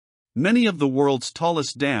Many of the world's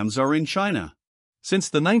tallest dams are in China. Since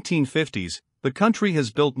the 1950s, the country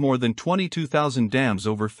has built more than 22,000 dams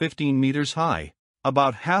over 15 meters high,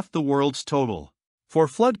 about half the world's total, for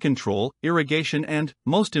flood control, irrigation and,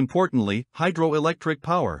 most importantly, hydroelectric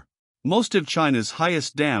power. Most of China's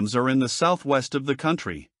highest dams are in the southwest of the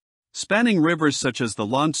country, spanning rivers such as the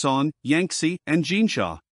Lancang, Yangtze, and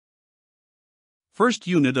Jinsha. First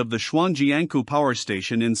unit of the Shuangjiangkou power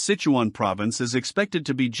station in Sichuan province is expected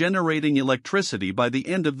to be generating electricity by the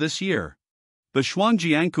end of this year. The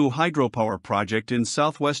Shuangjiangkou hydropower project in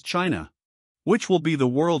southwest China, which will be the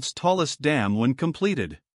world's tallest dam when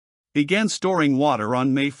completed, began storing water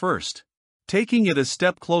on May 1st, taking it a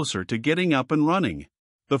step closer to getting up and running.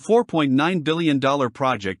 The $4.9 billion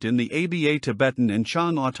project in the Aba Tibetan and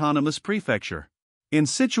Chang Autonomous Prefecture, in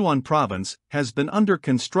Sichuan province, has been under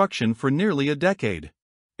construction for nearly a decade,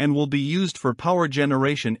 and will be used for power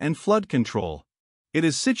generation and flood control. It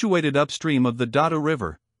is situated upstream of the Dada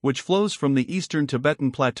River, which flows from the eastern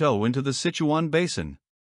Tibetan Plateau into the Sichuan Basin.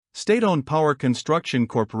 State-owned Power Construction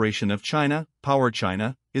Corporation of China, Power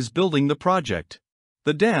China, is building the project.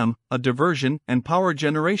 The dam, a diversion and power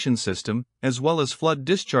generation system, as well as flood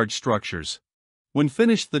discharge structures. When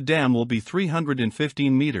finished, the dam will be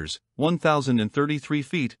 315 meters, 1,033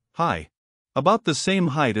 feet, high. About the same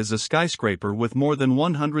height as a skyscraper with more than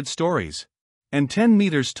 100 stories. And 10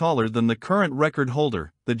 meters taller than the current record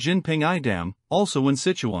holder, the Jinping I Dam, also in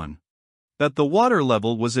Sichuan. That the water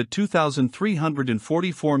level was at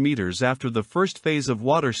 2,344 meters after the first phase of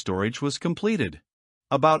water storage was completed.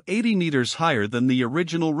 About 80 meters higher than the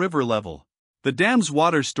original river level. The dam's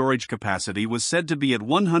water storage capacity was said to be at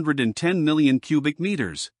 110 million cubic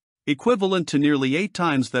meters, equivalent to nearly 8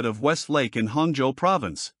 times that of West Lake in Hangzhou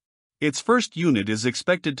province. Its first unit is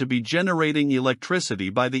expected to be generating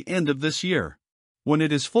electricity by the end of this year. When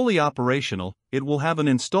it is fully operational, it will have an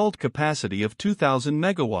installed capacity of 2,000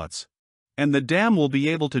 megawatts. And the dam will be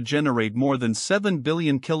able to generate more than 7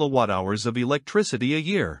 billion kilowatt-hours of electricity a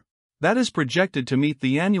year. That is projected to meet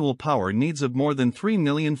the annual power needs of more than 3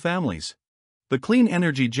 million families. The clean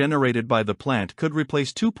energy generated by the plant could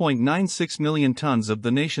replace 2.96 million tons of the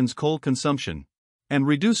nation's coal consumption, and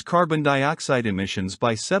reduce carbon dioxide emissions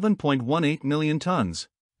by 7.18 million tons.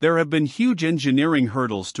 There have been huge engineering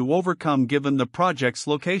hurdles to overcome given the project's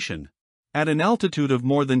location. At an altitude of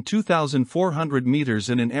more than 2,400 meters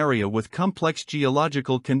in an area with complex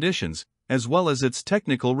geological conditions, as well as its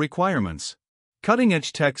technical requirements.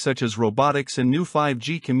 Cutting-edge tech such as robotics and new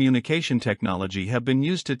 5G communication technology have been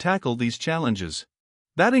used to tackle these challenges.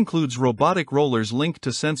 That includes robotic rollers linked to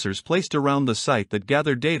sensors placed around the site that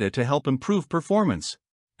gather data to help improve performance,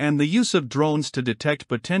 and the use of drones to detect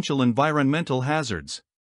potential environmental hazards.